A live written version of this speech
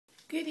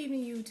Good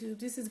evening, YouTube.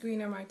 This is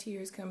Green Are My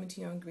Tears coming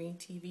to you on Green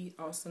TV,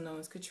 also known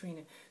as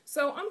Katrina.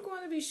 So I'm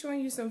going to be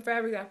showing you some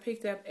fabric I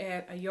picked up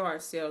at a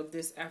yard sale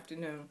this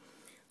afternoon.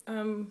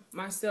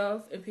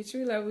 Myself and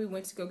Picture Lovely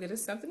went to go get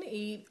us something to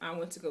eat. I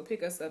went to go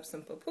pick us up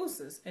some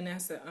pupusas, and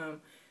that's a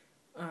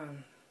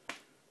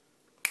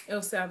El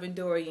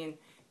Salvadorian,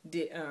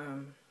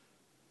 I'm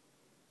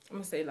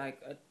gonna say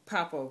like a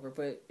popover,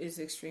 but it's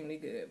extremely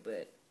good.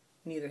 But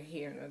neither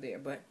here nor there.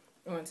 But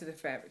on to the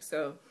fabric.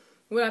 So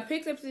when I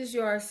picked up this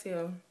yard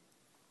sale,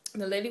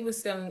 the lady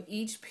was selling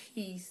each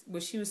piece,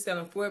 well, she was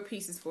selling 4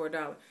 pieces for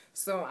 $1.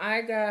 So I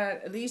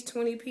got at least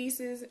 20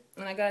 pieces,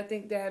 and I got to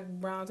think that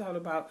rounds out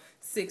about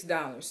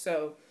 $6.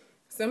 So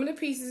some of the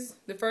pieces,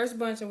 the first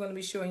bunch I'm going to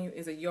be showing you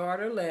is a yard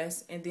or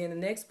less, and then the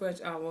next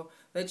bunch I will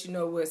let you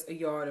know was a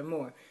yard or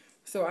more.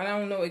 So I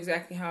don't know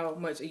exactly how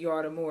much a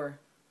yard or more,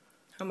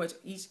 how much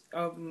each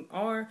of them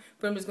are,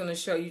 but I'm just going to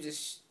show you,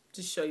 just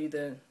show you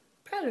the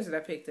patterns that I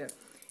picked up.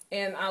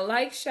 And I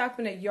like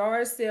shopping at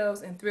yard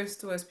sales and thrift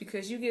stores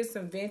because you get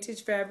some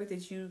vintage fabric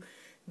that you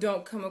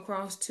don't come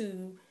across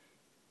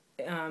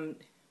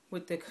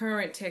with the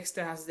current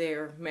textiles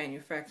they're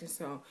manufacturing.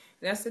 So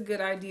that's a good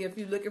idea. If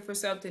you're looking for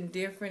something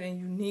different and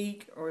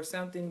unique or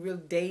something real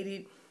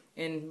dated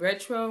and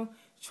retro,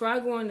 try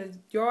going to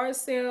yard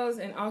sales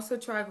and also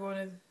try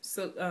going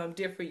to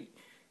different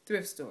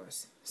thrift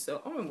stores.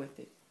 So on with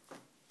it.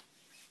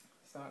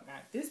 So I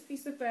got this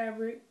piece of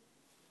fabric.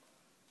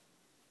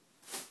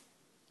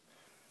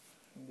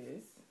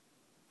 This,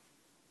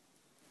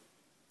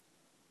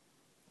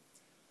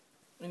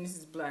 and this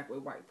is black with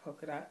white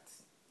polka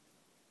dots.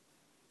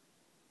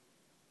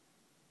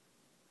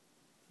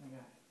 I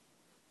got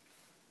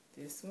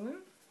this one,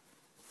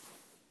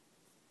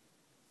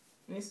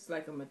 and this is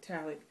like a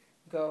metallic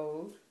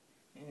gold,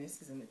 and this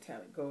is a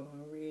metallic gold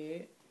on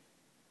red,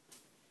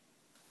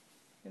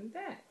 and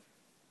that.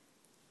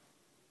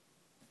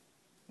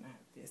 Now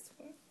this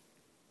one.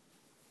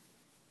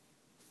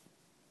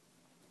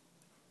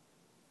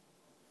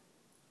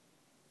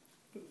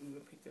 I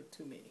picked up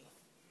too many.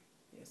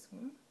 This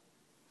one.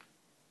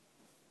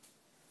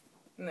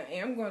 Now I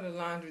am going to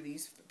launder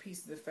these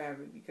pieces of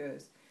fabric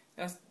because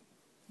that's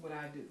what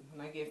I do.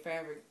 When I get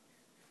fabric,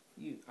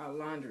 I'll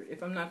launder it.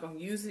 If I'm not going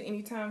to use it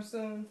anytime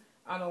soon,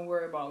 I don't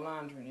worry about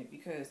laundering it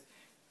because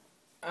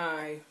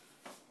I'm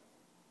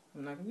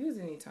not going to use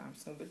it anytime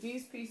soon. But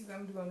these pieces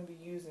I'm going to be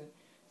using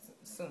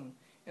soon.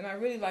 And I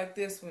really like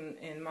this one,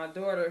 and my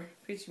daughter,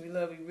 Picture Me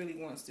Lovely,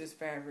 really wants this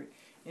fabric.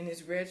 And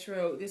it's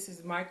retro. This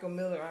is Michael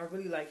Miller. I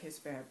really like his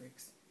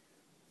fabrics.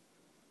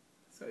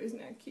 So isn't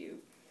that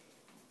cute?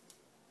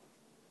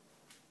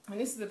 And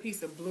this is a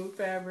piece of blue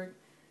fabric,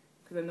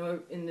 because I know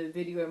in the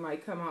video it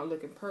might come out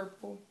looking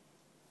purple,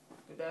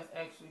 but that's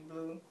actually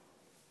blue.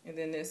 And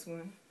then this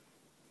one.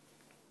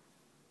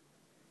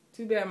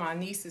 Too bad my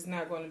niece is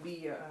not going to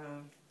be a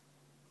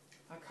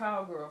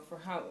cowgirl for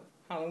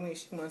Halloween.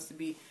 She wants to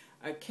be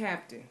a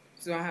captain.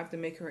 So I have to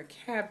make her a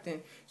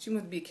captain. She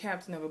wants to be a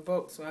captain of a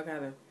boat, so I got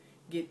to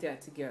get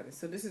that together.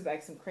 So this is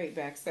like some crepe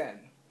back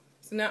satin.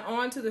 So now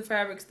on to the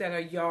fabrics that are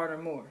yard or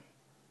more.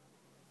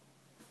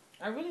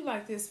 I really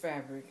like this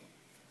fabric.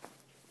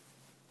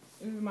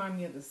 It reminds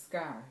me of the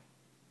sky.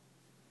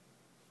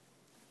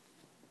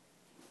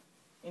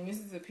 And this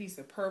is a piece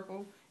of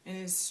purple, and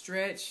it's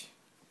stretch,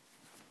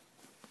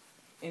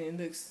 and it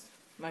looks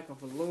like a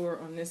velour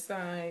on this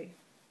side.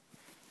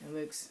 It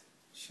looks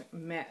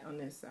matte on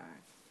this side.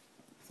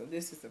 So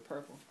this is a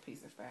purple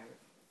piece of fabric.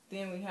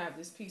 Then we have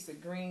this piece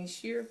of green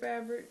sheer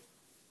fabric.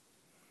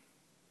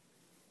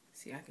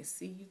 See, I can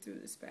see you through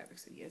this fabric.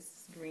 So yes,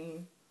 it's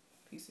green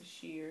piece of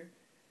sheer.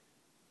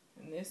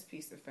 And this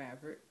piece of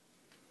fabric,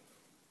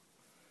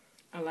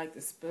 I like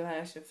the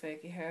splash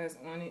effect it has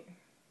on it.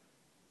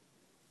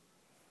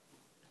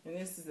 And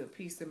this is a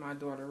piece that my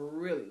daughter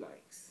really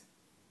likes.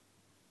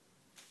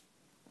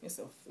 It's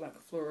like a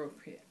floral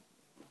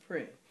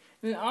print.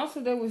 And then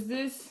also there was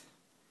this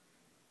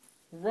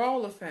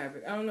roll of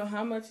fabric. I don't know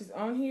how much is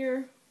on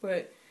here,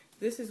 but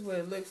this is what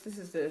it looks. This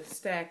is the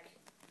stack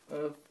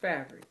of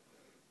fabric.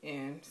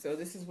 And so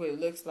this is what it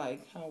looks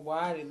like, how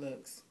wide it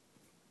looks.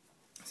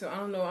 So I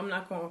don't know. I'm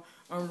not going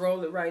to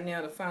unroll it right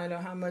now to find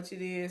out how much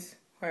it is.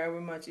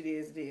 However much it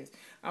is, it is.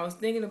 I was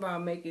thinking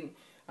about making,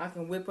 I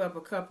can whip up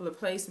a couple of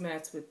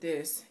placemats with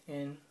this.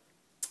 And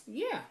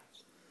yeah.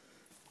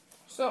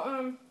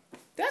 So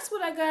that's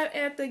what I got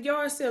at the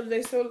yard sale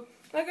today. So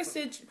like I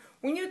said,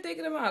 when you're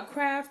thinking about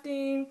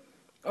crafting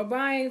or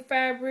buying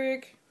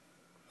fabric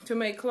to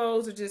make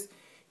clothes or just,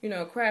 you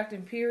know,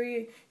 crafting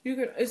period,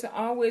 it's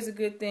always a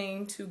good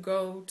thing to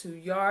go to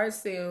yard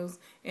sales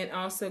and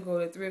also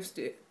go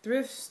to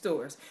thrift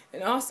stores.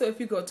 And also if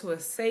you go to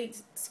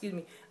estate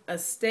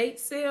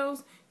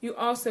sales, you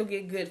also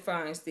get good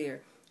finds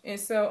there. And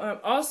so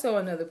also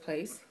another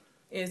place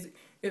is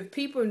if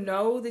people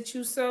know that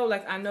you sew,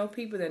 like I know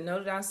people that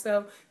know that I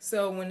sew,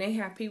 so when they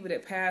have people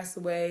that pass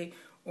away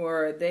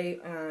or they're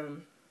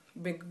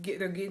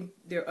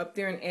up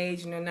there in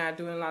age and they're not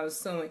doing a lot of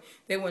sewing,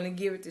 they want to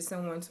give it to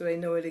someone so they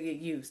know it'll get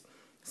used.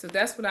 So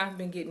that's what I've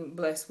been getting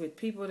blessed with.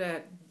 People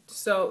that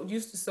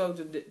used to sew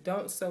that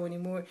don't sew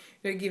anymore,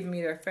 they're giving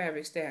me their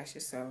fabric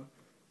stashes. So,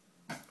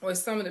 or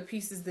some of the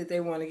pieces that they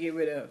want to get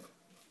rid of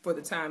for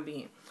the time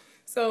being.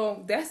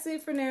 So that's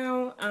it for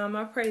now.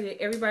 I pray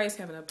that everybody's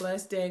having a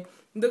blessed day.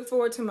 Look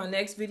forward to my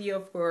next video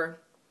for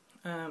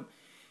the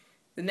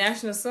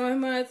National Sewing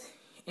Month,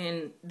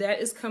 and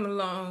that is coming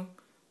along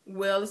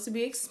well as to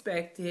be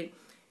expected.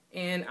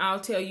 And I'll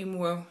tell you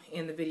more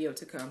in the video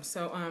to come.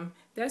 So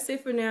that's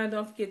it for now.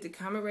 Don't forget to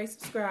comment, rate,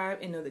 subscribe,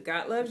 and know that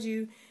God loves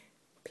you.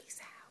 Peace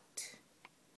out.